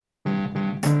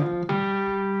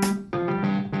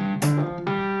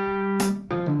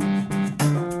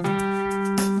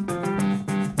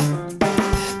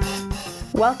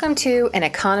Welcome to An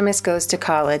Economist Goes to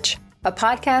College, a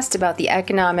podcast about the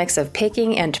economics of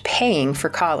picking and paying for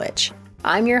college.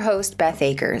 I'm your host, Beth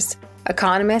Akers,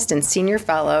 economist and senior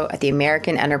fellow at the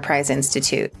American Enterprise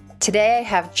Institute. Today I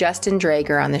have Justin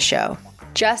Draeger on the show.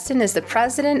 Justin is the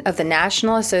president of the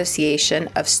National Association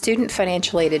of Student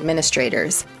Financial Aid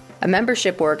Administrators, a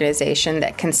membership organization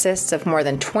that consists of more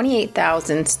than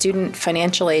 28,000 student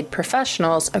financial aid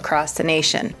professionals across the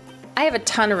nation. I have a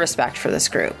ton of respect for this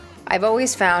group. I've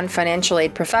always found financial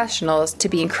aid professionals to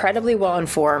be incredibly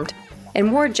well-informed and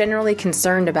more generally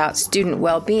concerned about student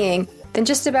well-being than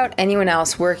just about anyone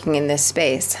else working in this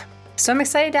space. So I'm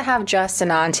excited to have Justin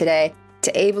on today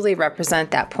to ably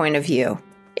represent that point of view.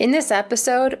 In this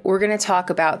episode, we're going to talk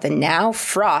about the now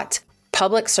fraught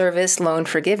Public Service Loan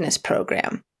Forgiveness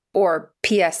Program, or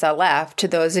PSLF to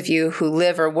those of you who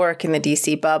live or work in the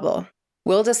DC bubble.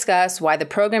 We'll discuss why the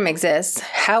program exists,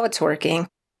 how it's working,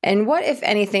 and what, if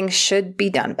anything, should be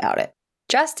done about it.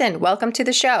 Justin, welcome to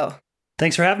the show.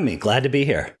 Thanks for having me. Glad to be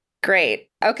here. Great.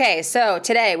 Okay, so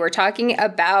today we're talking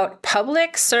about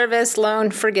public service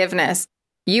loan forgiveness.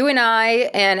 You and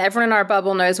I and everyone in our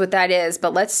bubble knows what that is,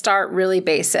 but let's start really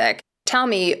basic. Tell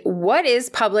me, what is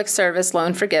public service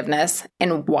loan forgiveness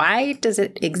and why does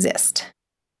it exist?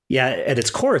 Yeah, at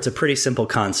its core, it's a pretty simple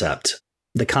concept.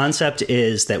 The concept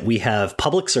is that we have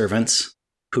public servants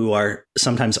who are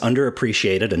sometimes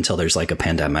underappreciated until there's like a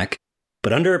pandemic,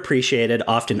 but underappreciated,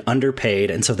 often underpaid.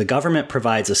 And so the government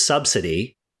provides a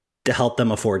subsidy to help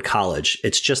them afford college.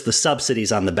 It's just the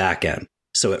subsidies on the back end.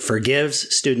 So it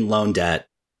forgives student loan debt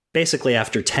basically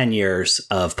after 10 years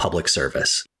of public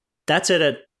service. That's it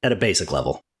at a basic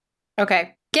level.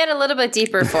 Okay, get a little bit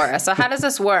deeper for us. So how does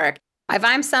this work? If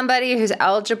I'm somebody who's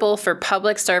eligible for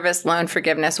public service loan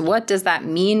forgiveness, what does that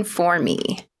mean for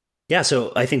me? Yeah,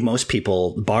 so I think most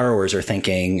borrowers are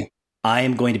thinking, I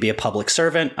am going to be a public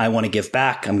servant. I want to give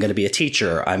back. I'm going to be a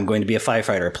teacher. I'm going to be a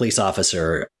firefighter, a police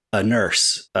officer, a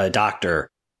nurse, a doctor.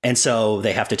 And so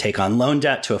they have to take on loan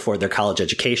debt to afford their college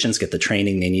educations, get the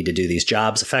training they need to do these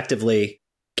jobs effectively,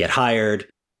 get hired.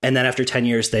 And then after 10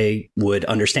 years, they would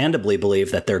understandably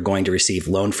believe that they're going to receive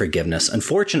loan forgiveness.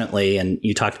 Unfortunately, and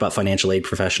you talked about financial aid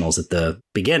professionals at the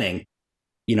beginning,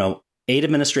 aid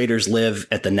administrators live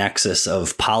at the nexus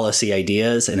of policy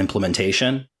ideas and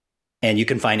implementation. And you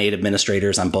can find aid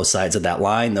administrators on both sides of that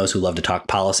line, those who love to talk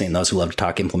policy and those who love to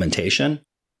talk implementation.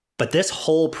 But this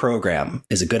whole program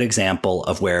is a good example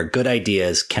of where good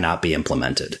ideas cannot be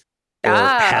implemented or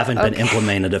haven't been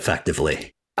implemented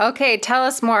effectively. Okay, tell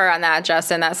us more on that,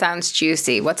 Justin. That sounds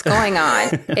juicy. What's going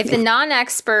on? If the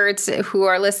non-experts who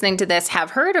are listening to this have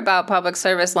heard about public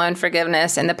service loan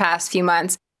forgiveness in the past few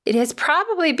months, it is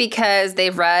probably because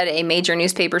they've read a major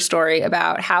newspaper story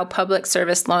about how public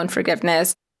service loan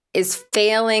forgiveness is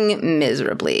failing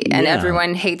miserably and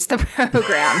everyone hates the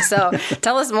program. So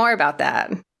tell us more about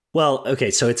that. Well,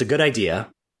 okay, so it's a good idea.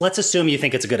 Let's assume you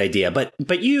think it's a good idea, but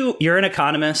you're an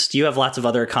economist. You have lots of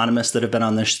other economists that have been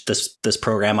on this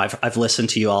program. I've listened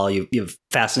to you all. You have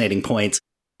fascinating points.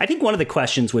 I think one of the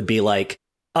questions would be like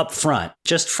up front,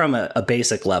 just from a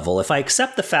basic level. If I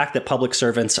accept the fact that public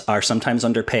servants are sometimes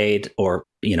underpaid or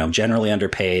generally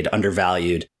underpaid,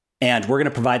 undervalued, and we're going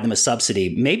to provide them a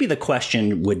subsidy, maybe the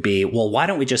question would be, well, why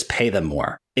don't we just pay them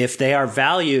more? If they are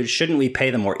valued, shouldn't we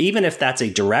pay them more? Even if that's a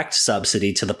direct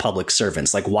subsidy to the public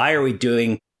servants, like why are we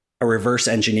doing a reverse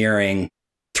engineering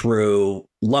through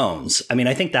loans? I mean,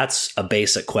 I think that's a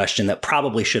basic question that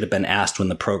probably should have been asked when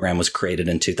the program was created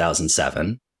in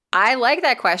 2007. I like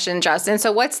that question, Justin.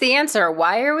 So what's the answer?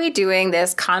 Why are we doing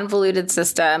this convoluted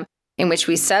system in which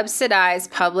we subsidize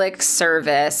public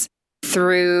service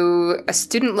through a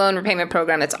student loan repayment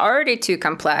program that's already too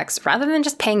complex rather than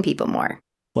just paying people more?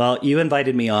 Well, you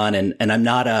invited me on, and I'm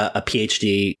not a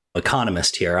PhD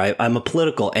economist here. I'm a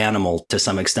political animal to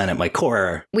some extent at my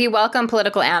core. We welcome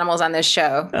political animals on this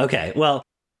show. Okay, well,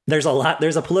 there's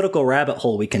a political rabbit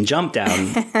hole we can jump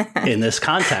down in this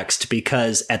context,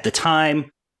 because at the time,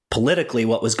 politically,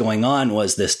 what was going on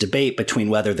was this debate between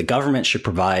whether the government should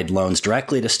provide loans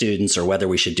directly to students or whether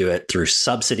we should do it through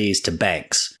subsidies to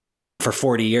banks. For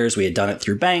 40 years, we had done it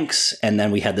through banks, and then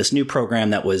we had this new program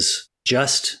that was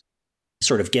just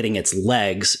sort of getting its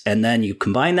legs. And then you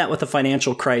combine that with a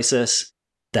financial crisis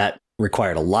that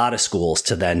required a lot of schools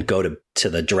to then go to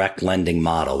the direct lending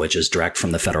model, which is direct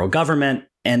from the federal government.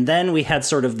 And then we had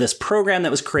sort of this program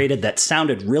that was created that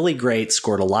sounded really great,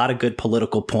 scored a lot of good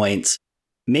political points.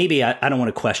 Maybe I don't want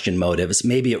to question motives.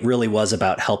 Maybe it really was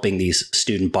about helping these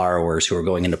student borrowers who are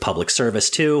going into public service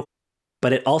too.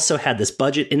 But it also had this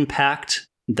budget impact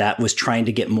that was trying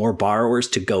to get more borrowers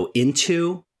to go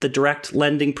into the direct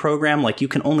lending program. Like, you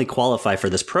can only qualify for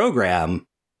this program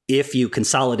if you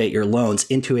consolidate your loans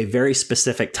into a very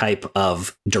specific type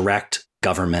of direct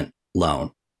government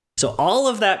loan. So all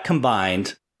of that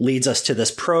combined leads us to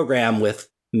this program with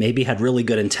maybe had really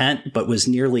good intent, but was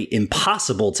nearly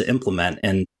impossible to implement.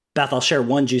 And Beth, I'll share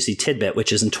one juicy tidbit,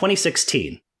 which is in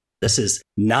 2016. This is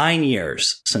 9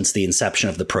 years since the inception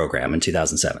of the program in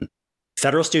 2007.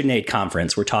 Federal Student Aid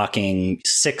Conference, we're talking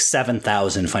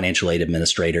 7,000 financial aid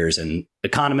administrators and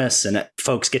economists and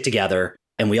folks get together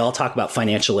and we all talk about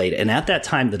financial aid. And at that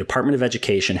time, the Department of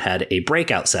Education had a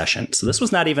breakout session. So this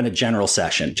was not even a general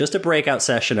session, just a breakout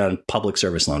session on public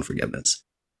service loan forgiveness.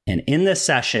 And in this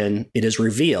session, it is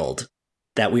revealed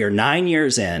that we are 9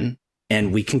 years in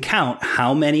and we can count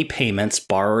how many payments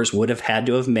borrowers would have had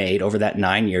to have made over that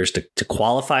 9 years to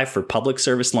qualify for public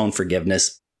service loan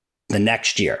forgiveness the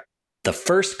next year. The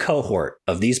first cohort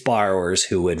of these borrowers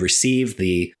who would receive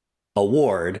the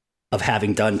award of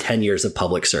having done 10 years of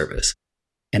public service.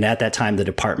 And at that time, the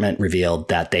department revealed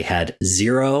that they had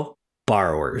 0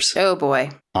 borrowers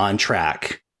on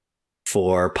track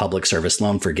for public service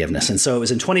loan forgiveness. And so it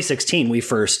was in 2016, we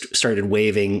first started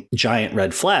waving giant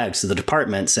red flags to the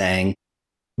department saying,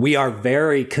 we are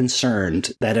very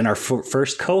concerned that in our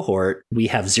first cohort, we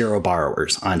have 0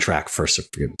 borrowers on track for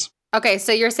forgiveness. Okay,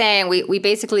 so you're saying we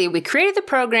created the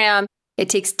program. It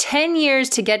takes 10 years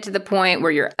to get to the point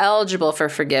where you're eligible for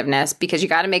forgiveness because you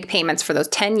got to make payments for those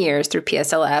 10 years through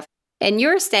PSLF. And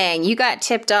you're saying you got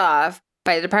tipped off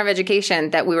by the Department of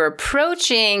Education that we were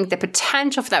approaching the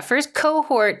potential for that first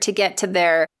cohort to get to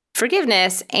their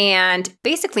forgiveness. And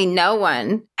basically no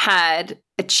one had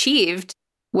achieved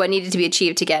what needed to be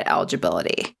achieved to get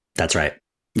eligibility. That's right.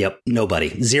 Yep.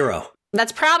 Nobody. 0.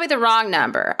 That's probably the wrong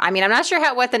number. I mean, I'm not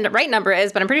sure what the right number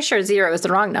is, but I'm pretty sure 0 is the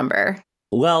wrong number.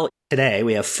 Well, today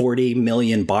we have 40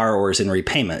 million borrowers in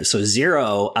repayment. So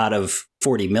 0 out of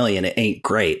 40 million, it ain't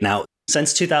great. Now,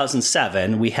 since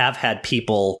 2007, we have had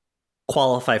people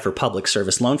qualify for public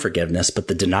service loan forgiveness, but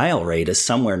the denial rate is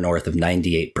somewhere north of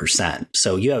 98%.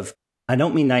 So you have, I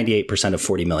don't mean 98% of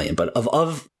 40 million, but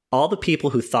of all the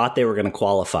people who thought they were going to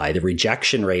qualify, the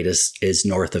rejection rate is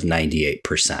north of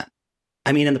 98%.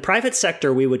 I mean, in the private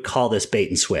sector, we would call this bait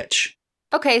and switch.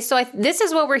 Okay, so this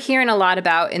is what we're hearing a lot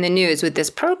about in the news with this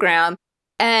program.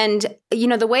 And, you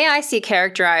know, the way I see it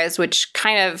characterized, which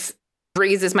kind of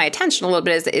raises my attention a little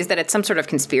bit, is that it's some sort of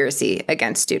conspiracy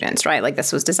against students, right? Like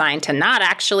this was designed to not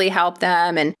actually help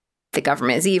them and the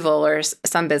government is evil or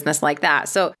some business like that.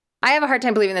 So I have a hard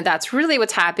time believing that that's really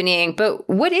what's happening. But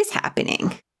what is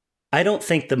happening? I don't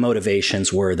think the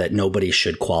motivations were that nobody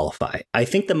should qualify. I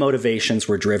think the motivations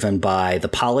were driven by the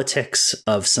politics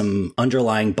of some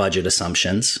underlying budget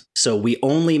assumptions. So we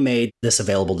only made this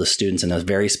available to students in a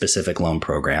very specific loan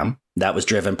program. That was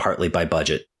driven partly by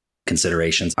budget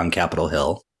considerations on Capitol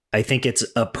Hill. I think it's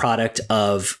a product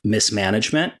of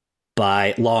mismanagement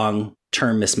by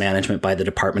long-term mismanagement by the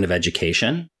Department of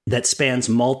Education that spans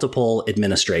multiple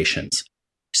administrations.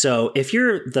 So if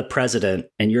you're the president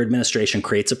and your administration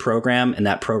creates a program and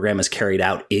that program is carried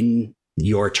out in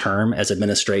your term as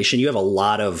administration, you have a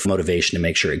lot of motivation to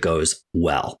make sure it goes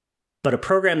well. But a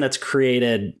program that's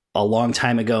created a long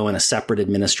time ago in a separate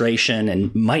administration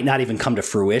and might not even come to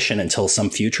fruition until some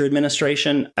future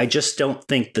administration, I just don't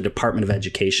think the Department of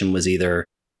Education was either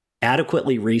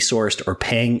adequately resourced or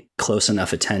paying close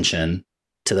enough attention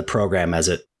to the program as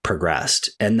it progressed.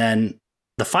 And then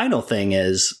the final thing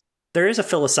is, there is a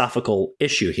philosophical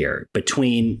issue here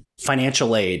between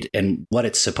financial aid and what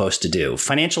it's supposed to do.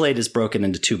 Financial aid is broken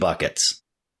into 2 buckets: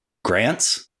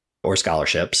 grants or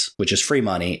scholarships, which is free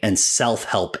money, and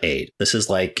self-help aid. This is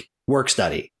like work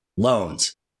study,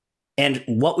 loans. And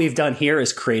what we've done here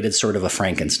is created sort of a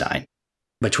Frankenstein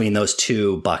between those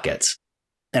 2 buckets.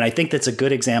 And I think that's a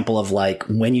good example of like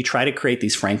when you try to create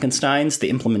these Frankensteins, the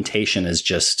implementation is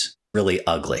just really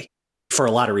ugly for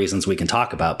a lot of reasons we can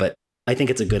talk about. But I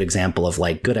think it's a good example of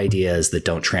like good ideas that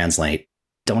don't translate,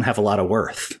 don't have a lot of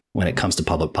worth when it comes to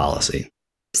public policy.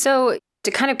 So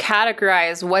to kind of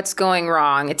categorize what's going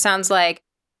wrong, it sounds like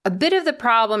a bit of the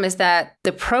problem is that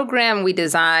the program we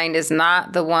designed is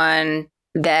not the one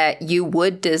that you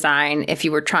would design if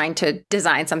you were trying to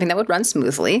design something that would run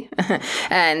smoothly.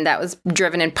 And that was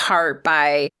driven in part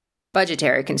by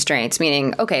budgetary constraints,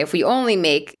 meaning, okay, if we only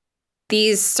make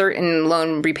these certain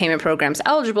loan repayment programs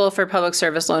eligible for public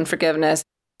service loan forgiveness,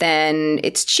 then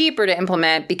it's cheaper to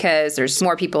implement because there's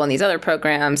more people in these other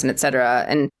programs and et cetera.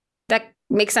 And that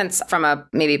makes sense from a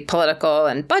maybe political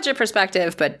and budget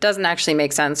perspective, but doesn't actually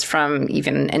make sense from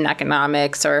even an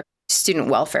economics or student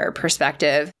welfare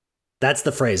perspective. That's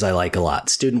the phrase I like a lot,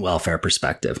 student welfare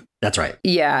perspective. That's right.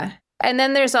 Yeah. And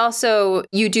then there's also,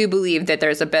 you do believe that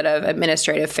there's a bit of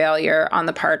administrative failure on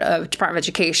the part of Department of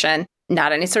Education,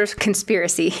 not any sort of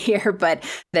conspiracy here, but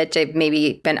that they've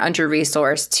maybe been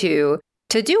under-resourced to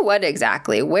do what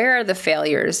exactly? Where are the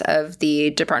failures of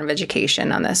the Department of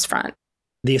Education on this front?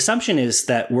 The assumption is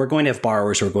that we're going to have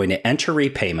borrowers who are going to enter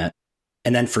repayment,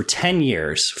 and then for 10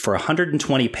 years, for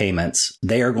 120 payments,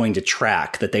 they are going to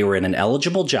track that they were in an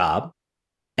eligible job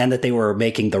and that they were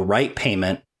making the right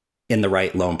payment in the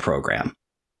right loan program.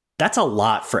 That's a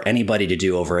lot for anybody to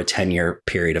do over a 10-year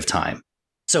period of time.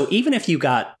 So even if you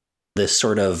got this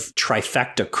sort of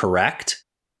trifecta correct,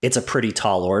 it's a pretty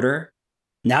tall order.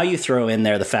 Now you throw in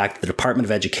there the fact that the Department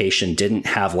of Education didn't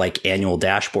have like annual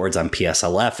dashboards on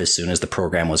PSLF as soon as the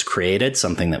program was created,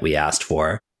 something that we asked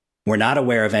for. We're not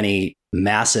aware of any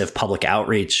massive public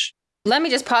outreach. Let me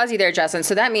just pause you there, Justin.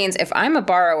 So that means if I'm a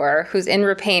borrower who's in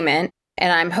repayment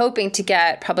and I'm hoping to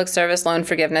get public service loan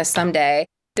forgiveness someday,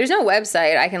 there's no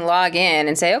website I can log in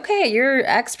and say, okay, you're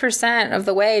X% of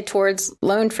the way towards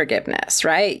loan forgiveness,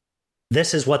 right?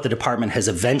 This is what the department has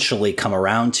eventually come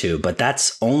around to, but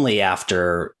that's only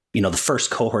after, the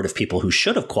first cohort of people who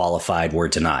should have qualified were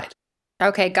denied.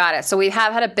 Okay, got it. So we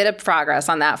have had a bit of progress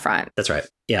on that front. That's right.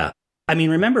 Yeah. I mean,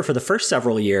 remember for the first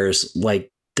several years,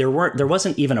 there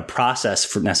wasn't even a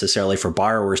process necessarily for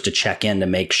borrowers to check in to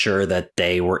make sure that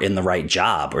they were in the right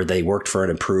job or they worked for an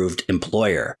approved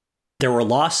employer. There were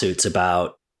lawsuits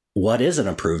about what is an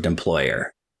approved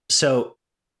employer. So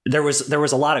there was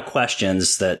a lot of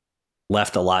questions that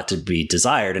left a lot to be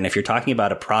desired. And if you're talking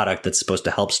about a product that's supposed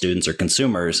to help students or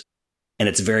consumers and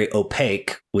it's very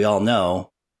opaque, we all know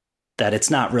that it's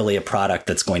not really a product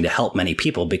that's going to help many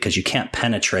people because you can't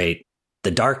penetrate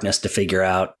the darkness to figure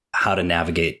out how to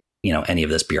navigate, any of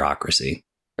this bureaucracy.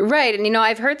 Right. And,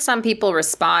 I've heard some people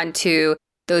respond to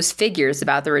those figures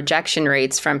about the rejection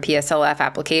rates from PSLF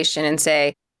application and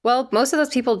say, well, most of those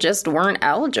people just weren't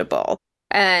eligible.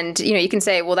 And, you can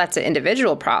say, well, that's an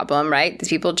individual problem, right? These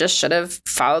people just should have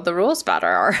followed the rules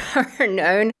better or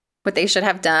known what they should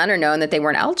have done or known that they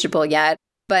weren't eligible yet.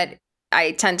 But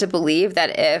I tend to believe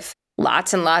that if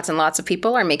lots and lots and lots of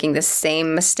people are making the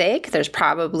same mistake, there's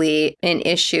probably an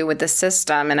issue with the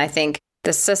system. And I think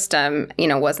the system,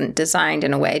 wasn't designed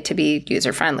in a way to be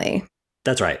user-friendly.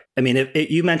 That's right. I mean,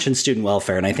 you mentioned student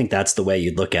welfare, and I think that's the way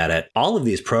you'd look at it. All of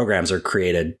these programs are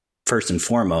created first and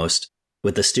foremost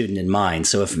with the student in mind.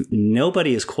 So if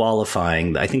nobody is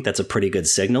qualifying, I think that's a pretty good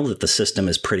signal that the system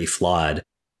is pretty flawed.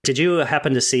 Did you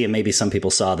happen to see, and maybe some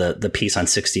people saw the piece on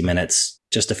 60 Minutes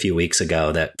just a few weeks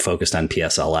ago that focused on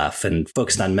PSLF and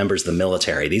focused on members of the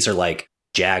military? These are like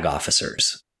JAG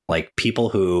officers, like people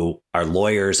who are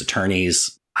lawyers,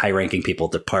 attorneys, high-ranking people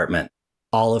at the department,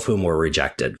 all of whom were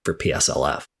rejected for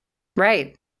PSLF.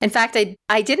 Right. In fact,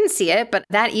 I didn't see it, but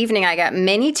that evening I got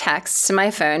many texts to my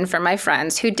phone from my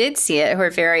friends who did see it, who were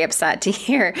very upset to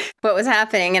hear what was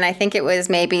happening. And I think it was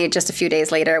maybe just a few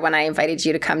days later when I invited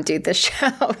you to come do the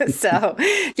show. So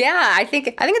yeah, I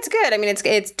think it's good. I mean,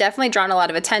 it's definitely drawn a lot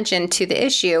of attention to the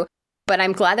issue, but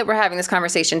I'm glad that we're having this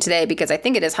conversation today because I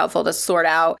think it is helpful to sort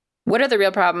out what are the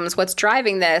real problems, what's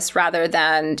driving this, rather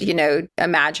than,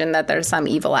 imagine that there's some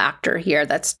evil actor here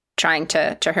that's trying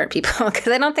to hurt people,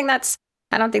 because I don't think that's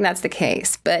the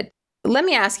case. But let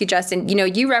me ask you, Justin,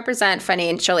 you represent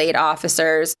financial aid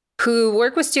officers who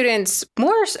work with students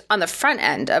more on the front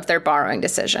end of their borrowing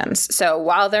decisions. So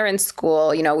while they're in school,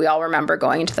 we all remember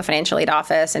going into the financial aid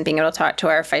office and being able to talk to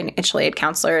our financial aid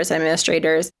counselors and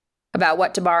administrators about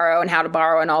what to borrow and how to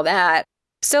borrow and all that.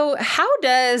 So how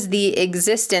does the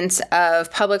existence of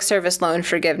public service loan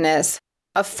forgiveness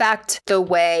affect the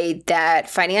way that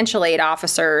financial aid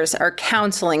officers are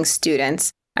counseling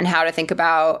students on how to think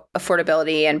about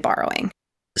affordability and borrowing?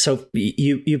 So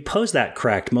you pose that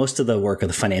correct. Most of the work of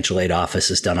the financial aid office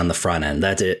is done on the front end.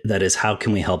 That is, how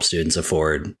can we help students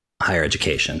afford higher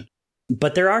education?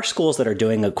 But there are schools that are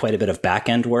doing quite a bit of back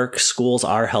end work. Schools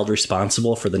are held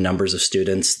responsible for the numbers of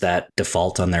students that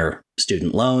default on their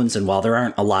student loans. And while there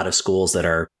aren't a lot of schools that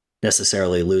are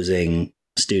necessarily losing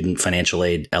student financial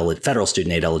aid, federal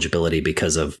student aid eligibility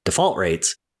because of default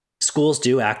rates, schools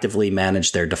do actively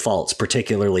manage their defaults,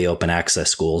 particularly open access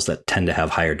schools that tend to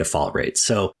have higher default rates.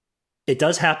 So it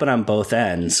does happen on both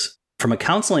ends. From a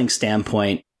counseling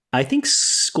standpoint, I think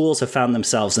schools have found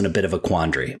themselves in a bit of a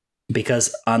quandary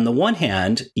because on the one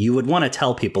hand, you would want to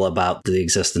tell people about the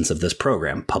existence of this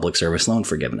program, public service loan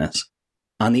forgiveness.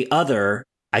 On the other,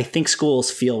 I think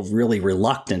schools feel really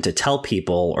reluctant to tell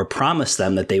people or promise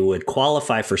them that they would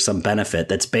qualify for some benefit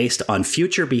that's based on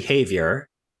future behavior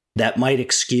that might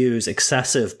excuse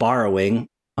excessive borrowing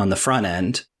on the front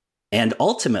end. And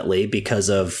ultimately, because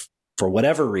of, for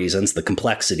whatever reasons, the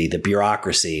complexity, the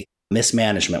bureaucracy,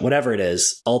 mismanagement, whatever it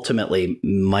is, ultimately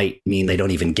might mean they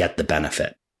don't even get the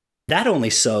benefit. That only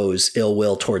sows ill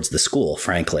will towards the school,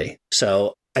 frankly.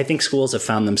 So I think schools have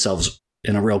found themselves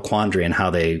in a real quandary in how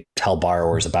they tell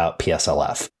borrowers about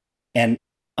PSLF. And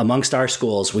amongst our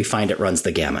schools, we find it runs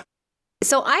the gamut.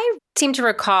 So I seem to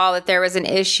recall that there was an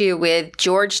issue with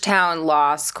Georgetown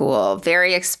Law School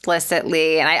very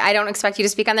explicitly, and I don't expect you to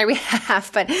speak on their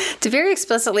behalf, but to very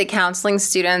explicitly counseling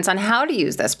students on how to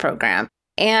use this program.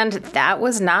 And that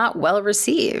was not well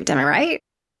received. Am I right?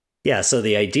 Yeah. So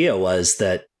the idea was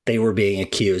that they were being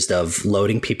accused of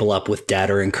loading people up with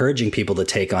debt or encouraging people to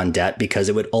take on debt because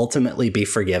it would ultimately be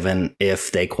forgiven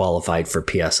if they qualified for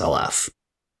PSLF.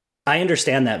 I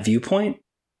understand that viewpoint.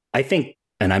 I think,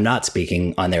 and I'm not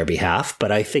speaking on their behalf,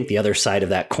 but I think the other side of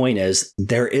that coin is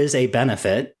there is a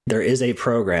benefit, there is a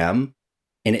program,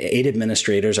 and aid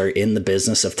administrators are in the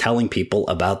business of telling people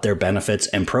about their benefits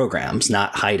and programs,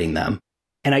 not hiding them.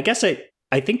 And I guess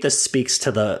I think this speaks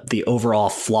to the overall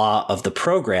flaw of the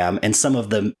program and some of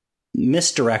the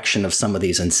misdirection of some of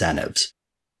these incentives.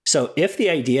 So if the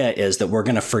idea is that we're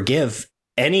going to forgive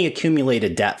any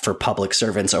accumulated debt for public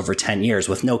servants over 10 years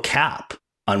with no cap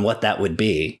on what that would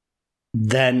be,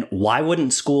 then why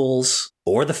wouldn't schools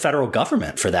or the federal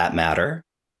government, for that matter,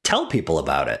 tell people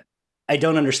about it? I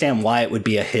don't understand why it would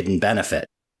be a hidden benefit.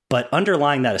 But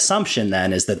underlying that assumption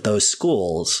then is that those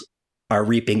schools are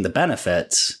reaping the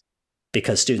benefits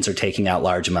because students are taking out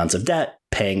large amounts of debt,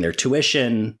 paying their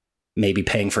tuition, maybe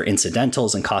paying for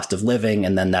incidentals and cost of living,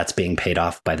 and then that's being paid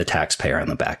off by the taxpayer on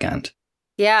the back end.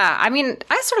 Yeah, I mean,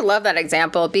 I sort of love that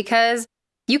example because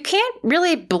you can't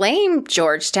really blame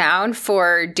Georgetown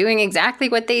for doing exactly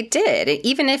what they did,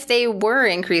 even if they were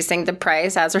increasing the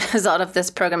price as a result of this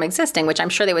program existing, which I'm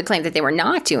sure they would claim that they were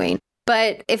not doing.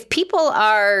 But if people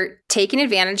are taking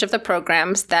advantage of the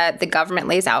programs that the government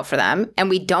lays out for them, and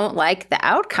we don't like the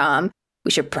outcome, we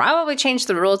should probably change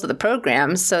the rules of the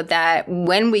programs so that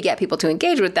when we get people to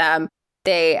engage with them,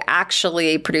 they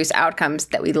actually produce outcomes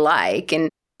that we like. And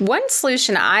one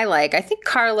solution I like, I think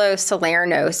Carlos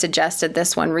Salerno suggested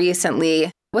this one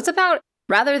recently, was about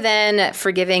rather than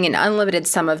forgiving an unlimited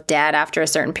sum of debt after a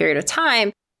certain period of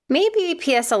time, maybe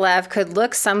PSLF could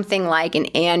look something like an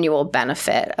annual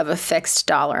benefit of a fixed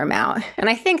dollar amount. And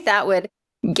I think that would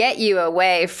get you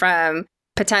away from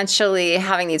potentially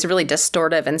having these really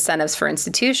distortive incentives for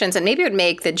institutions, and maybe it would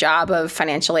make the job of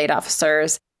financial aid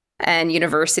officers and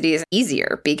universities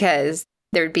easier because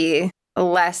there'd be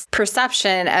less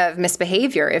perception of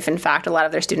misbehavior if, in fact, a lot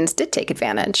of their students did take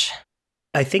advantage.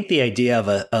 I think the idea of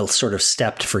a sort of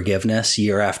stepped forgiveness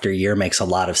year after year makes a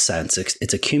lot of sense.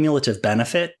 It's a cumulative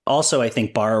benefit. Also, I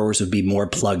think borrowers would be more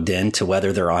plugged in to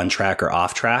whether they're on track or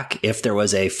off track if there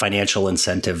was a financial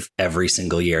incentive every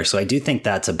single year. So I do think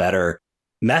that's a better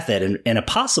method and a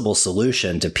possible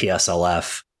solution to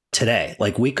PSLF today.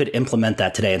 Like we could implement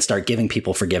that today and start giving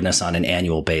people forgiveness on an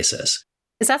annual basis.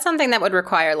 Is that something that would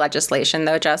require legislation,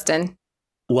 though, Justin?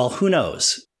 Well, who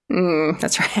knows?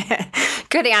 That's right.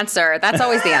 Good answer. That's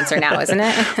always the answer now, isn't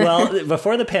it? Well,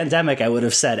 before the pandemic, I would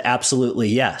have said absolutely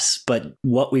yes. But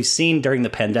what we've seen during the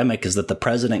pandemic is that the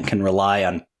president can rely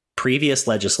on previous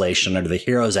legislation under the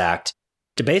HEROES Act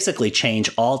to basically change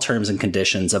all terms and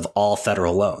conditions of all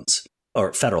federal loans,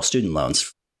 or federal student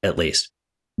loans, at least.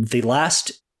 The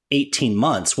last 18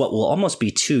 months, what will almost be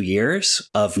 2 years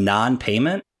of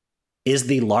non-payment, is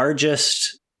the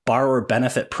largest borrower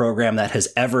benefit program that has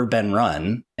ever been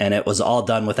run, and it was all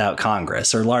done without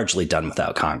Congress, or largely done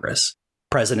without Congress.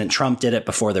 President Trump did it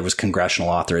before there was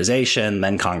congressional authorization,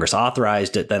 then Congress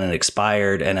authorized it, then it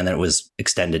expired, and then it was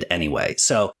extended anyway.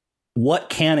 So what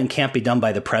can and can't be done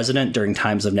by the president during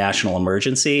times of national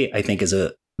emergency, I think is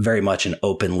a very much an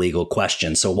open legal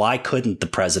question. So why couldn't the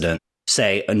president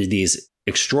say, under these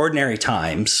extraordinary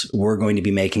times, we're going to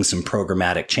be making some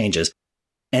programmatic changes?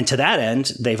 And to that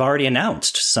end, they've already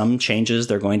announced some changes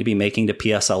they're going to be making to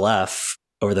PSLF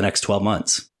over the next 12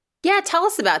 months. Yeah, tell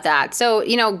us about that. So,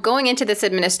 going into this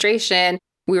administration,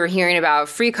 we were hearing about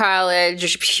free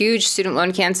college, huge student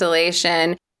loan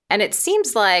cancellation. And it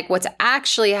seems like what's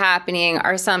actually happening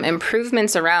are some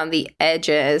improvements around the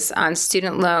edges on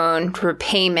student loan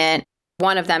repayment,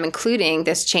 one of them including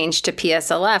this change to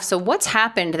PSLF. So what's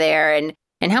happened there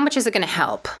and how much is it going to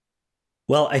help?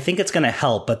 Well, I think it's going to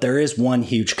help, but there is one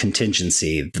huge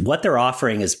contingency. What they're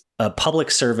offering is a public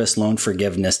service loan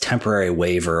forgiveness temporary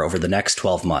waiver over the next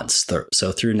 12 months,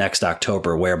 so through next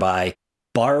October, whereby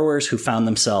borrowers who found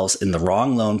themselves in the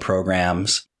wrong loan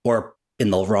programs or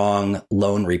in the wrong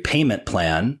loan repayment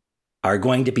plan are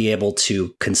going to be able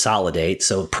to consolidate.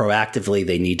 So proactively,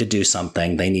 they need to do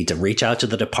something. They need to reach out to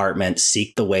the department,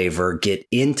 seek the waiver, get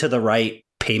into the right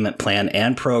payment plan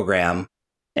and program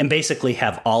and basically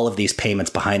have all of these payments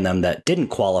behind them that didn't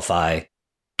qualify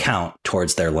count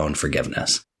towards their loan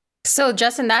forgiveness. So,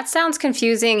 Justin, that sounds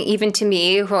confusing even to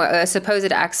me, who a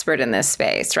supposed expert in this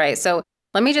space, right? So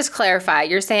let me just clarify.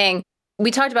 You're saying, we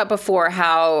talked about before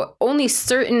how only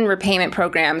certain repayment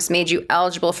programs made you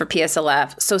eligible for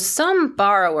PSLF. So some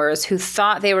borrowers who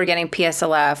thought they were getting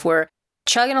PSLF were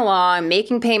chugging along,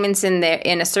 making payments in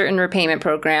a certain repayment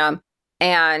program,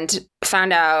 and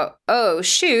found out, oh,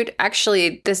 shoot,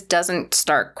 actually, this doesn't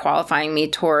start qualifying me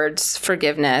towards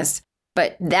forgiveness.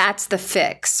 But that's the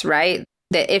fix, right?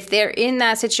 That if they're in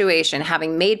that situation,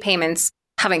 having made payments,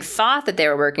 having thought that they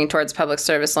were working towards public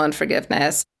service loan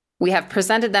forgiveness, we have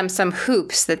presented them some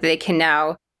hoops that they can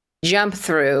now jump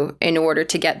through in order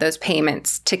to get those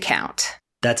payments to count.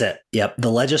 That's it. Yep.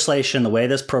 The legislation, the way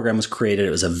this program was created,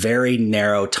 it was a very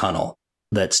narrow tunnel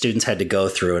that students had to go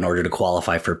through in order to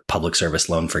qualify for public service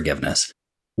loan forgiveness.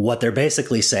 What they're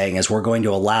basically saying is we're going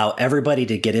to allow everybody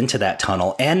to get into that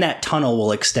tunnel, and that tunnel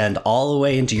will extend all the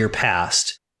way into your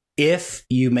past if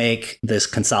you make this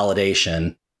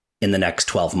consolidation in the next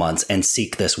 12 months and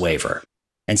seek this waiver.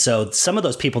 And so some of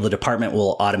those people the department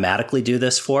will automatically do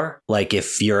this for, like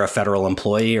if you're a federal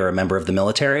employee or a member of the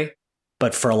military.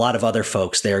 But for a lot of other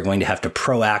folks, they are going to have to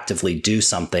proactively do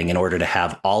something in order to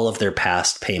have all of their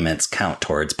past payments count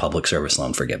towards public service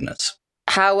loan forgiveness.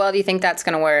 How well do you think that's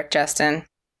going to work, Justin?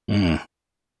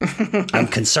 I'm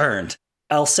concerned.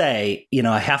 I'll say,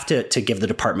 I have to give the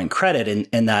department credit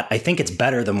in that I think it's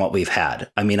better than what we've had.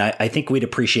 I mean, I think we'd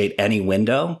appreciate any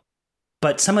window,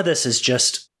 but some of this is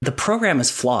just, the program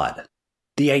is flawed.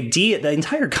 The idea, the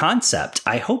entire concept,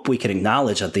 I hope we can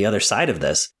acknowledge at the other side of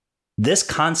this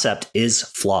concept is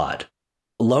flawed.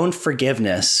 Loan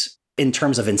forgiveness in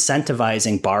terms of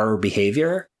incentivizing borrower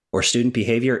behavior or student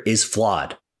behavior is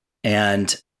flawed.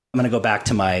 And I'm going to go back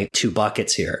to my two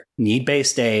buckets here: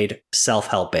 need-based aid,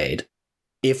 self-help aid.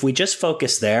 If we just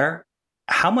focus there,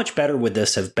 how much better would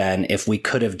this have been if we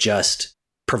could have just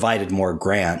provided more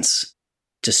grants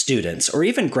to students, or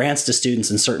even grants to students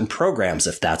in certain programs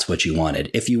if that's what you wanted?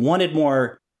 If you wanted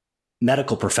more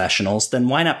medical professionals, then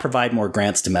why not provide more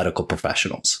grants to medical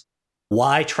professionals?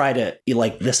 Why try to,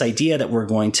 this idea that we're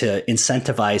going to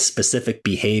incentivize specific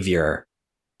behavior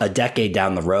a decade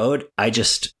down the road?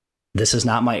 This is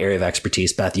not my area of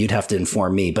expertise, Beth. You'd have to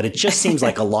inform me, but it just seems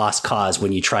like a lost cause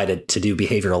when you try to do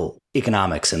behavioral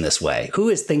economics in this way. Who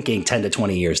is thinking 10 to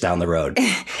 20 years down the road?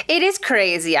 It is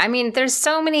crazy. I mean, there's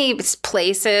so many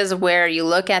places where you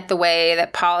look at the way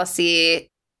that policy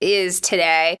is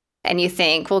today and you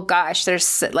think, well, gosh, there's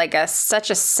such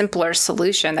a simpler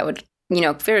solution that would,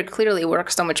 very clearly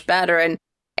work so much better. And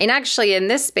actually, in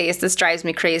this space, this drives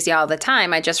me crazy all the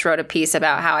time. I just wrote a piece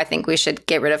about how I think we should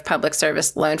get rid of public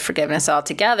service loan forgiveness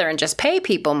altogether and just pay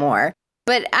people more.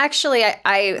 But actually,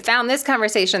 I found this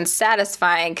conversation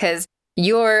satisfying because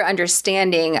your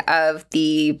understanding of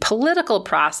the political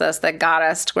process that got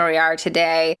us to where we are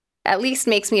today at least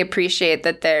makes me appreciate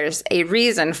that there's a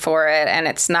reason for it and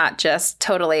it's not just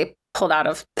totally pulled out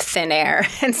of thin air.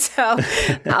 And so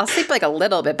I'll sleep a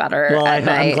little bit better at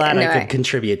night. I'm glad I could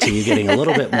contribute to you getting a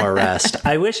little bit more rest.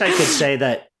 I wish I could say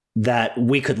that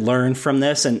we could learn from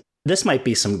this. And this might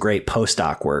be some great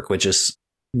postdoc work, which is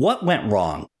what went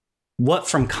wrong? What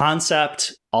from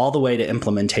concept all the way to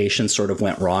implementation sort of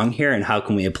went wrong here? And how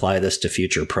can we apply this to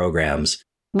future programs?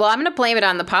 Well, I'm going to blame it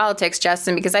on the politics,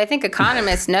 Justin, because I think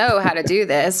economists know how to do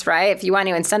this, right? If you want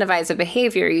to incentivize a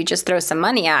behavior, you just throw some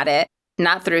money at it,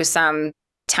 not through some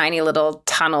tiny little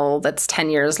tunnel that's 10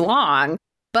 years long.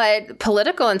 But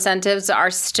political incentives are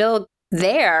still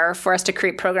there for us to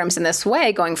create programs in this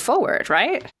way going forward,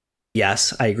 right?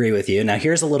 Yes, I agree with you. Now,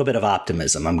 here's a little bit of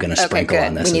optimism I'm going to sprinkle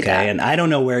on this, okay? That. And I don't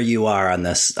know where you are on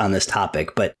this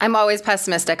topic, but I'm always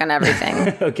pessimistic on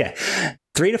everything. Okay.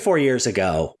 3 to 4 years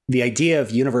ago, the idea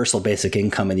of universal basic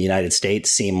income in the United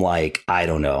States seemed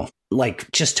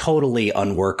just totally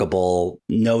unworkable,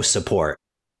 no support.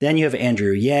 Then you have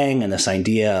Andrew Yang and this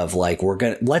idea of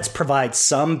let's provide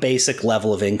some basic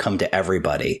level of income to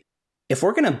everybody. If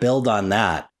we're going to build on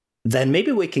that, then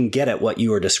maybe we can get at what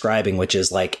you were describing, which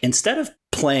is instead of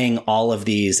playing all of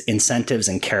these incentives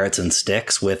and carrots and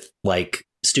sticks with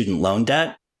student loan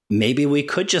debt, maybe we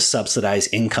could just subsidize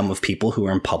income of people who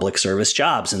are in public service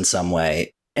jobs in some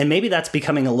way. And maybe that's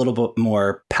becoming a little bit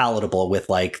more palatable with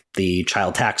the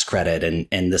child tax credit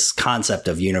and this concept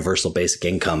of universal basic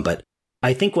income. But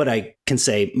I think what I can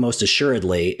say most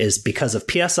assuredly is because of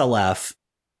PSLF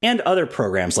and other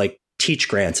programs like Teach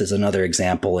Grants is another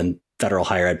example in federal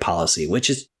higher ed policy, which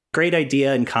is a great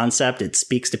idea and concept. It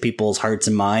speaks to people's hearts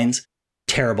and minds.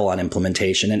 terrible on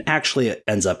implementation and actually it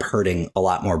ends up hurting a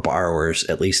lot more borrowers,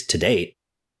 at least to date,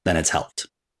 than it's helped.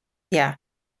 Yeah.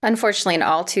 Unfortunately, an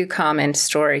all too common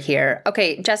story here.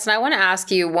 Okay, Justin, I want to ask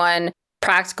you one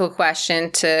practical question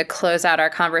to close out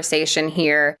our conversation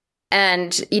here.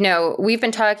 And, we've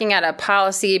been talking at a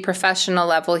policy professional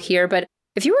level here, but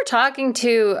if you were talking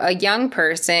to a young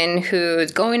person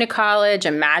who's going to college,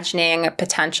 imagining a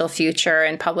potential future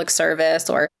in public service,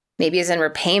 or maybe is in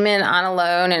repayment on a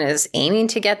loan and is aiming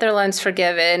to get their loans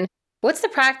forgiven, what's the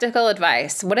practical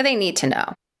advice? What do they need to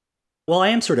know? Well, I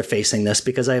am sort of facing this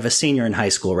because I have a senior in high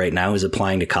school right now who's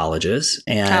applying to colleges.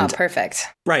 And perfect.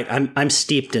 Right. I'm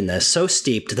steeped in this, so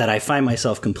steeped that I find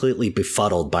myself completely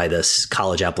befuddled by this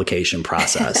college application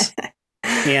process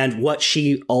and what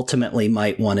she ultimately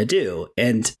might want to do.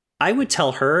 And I would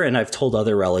tell her, and I've told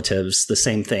other relatives the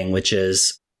same thing, which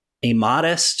is a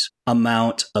modest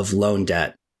amount of loan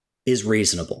debt is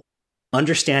reasonable.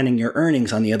 Understanding your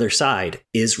earnings on the other side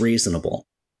is reasonable.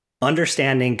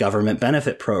 Understanding government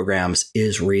benefit programs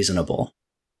is reasonable.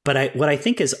 But what I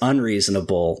think is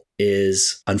unreasonable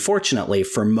is, unfortunately,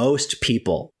 for most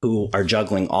people who are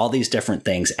juggling all these different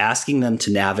things, asking them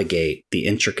to navigate the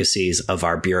intricacies of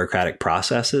our bureaucratic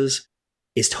processes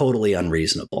is totally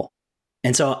unreasonable.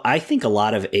 And so I think a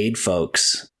lot of aid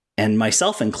folks, and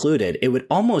myself included, it would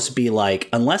almost be like,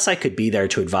 unless I could be there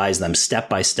to advise them step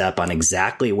by step on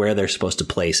exactly where they're supposed to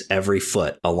place every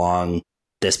foot along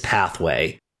this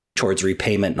pathway towards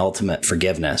repayment and ultimate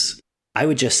forgiveness, I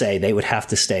would just say they would have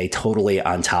to stay totally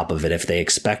on top of it if they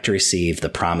expect to receive the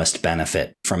promised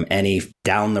benefit from any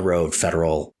down the road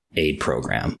federal aid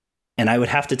program. And I would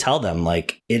have to tell them,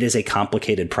 like, it is a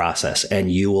complicated process and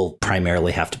you will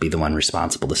primarily have to be the one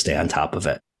responsible to stay on top of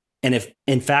it. And if,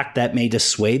 in fact, that may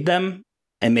dissuade them,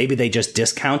 and maybe they just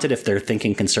discount it if they're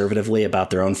thinking conservatively about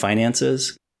their own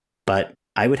finances, but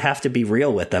I would have to be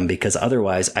real with them because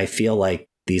otherwise I feel like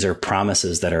these are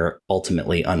promises that are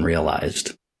ultimately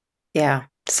unrealized. Yeah.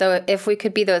 So if we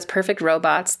could be those perfect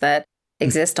robots that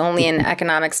exist only in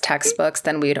economics textbooks,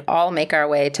 then we'd all make our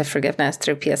way to forgiveness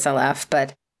through PSLF.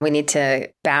 But we need to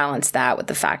balance that with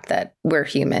the fact that we're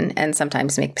human and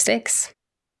sometimes make mistakes.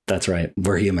 That's right.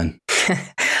 We're human.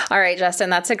 All right, Justin,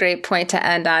 that's a great point to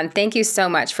end on. Thank you so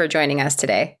much for joining us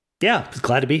today. Yeah,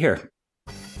 glad to be here.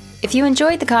 If you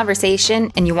enjoyed the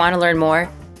conversation and you want to learn more,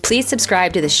 please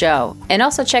subscribe to the show and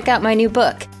also check out my new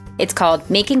book. It's called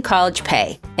Making College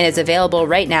Pay and is available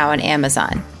right now on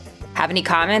Amazon. Have any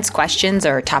comments, questions,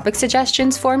 or topic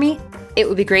suggestions for me? It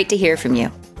would be great to hear from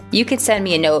you. You could send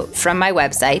me a note from my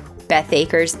website,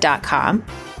 bethakers.com,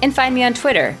 and find me on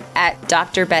Twitter at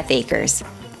Dr. Beth Akers.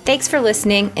 Thanks for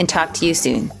listening and talk to you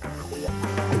soon.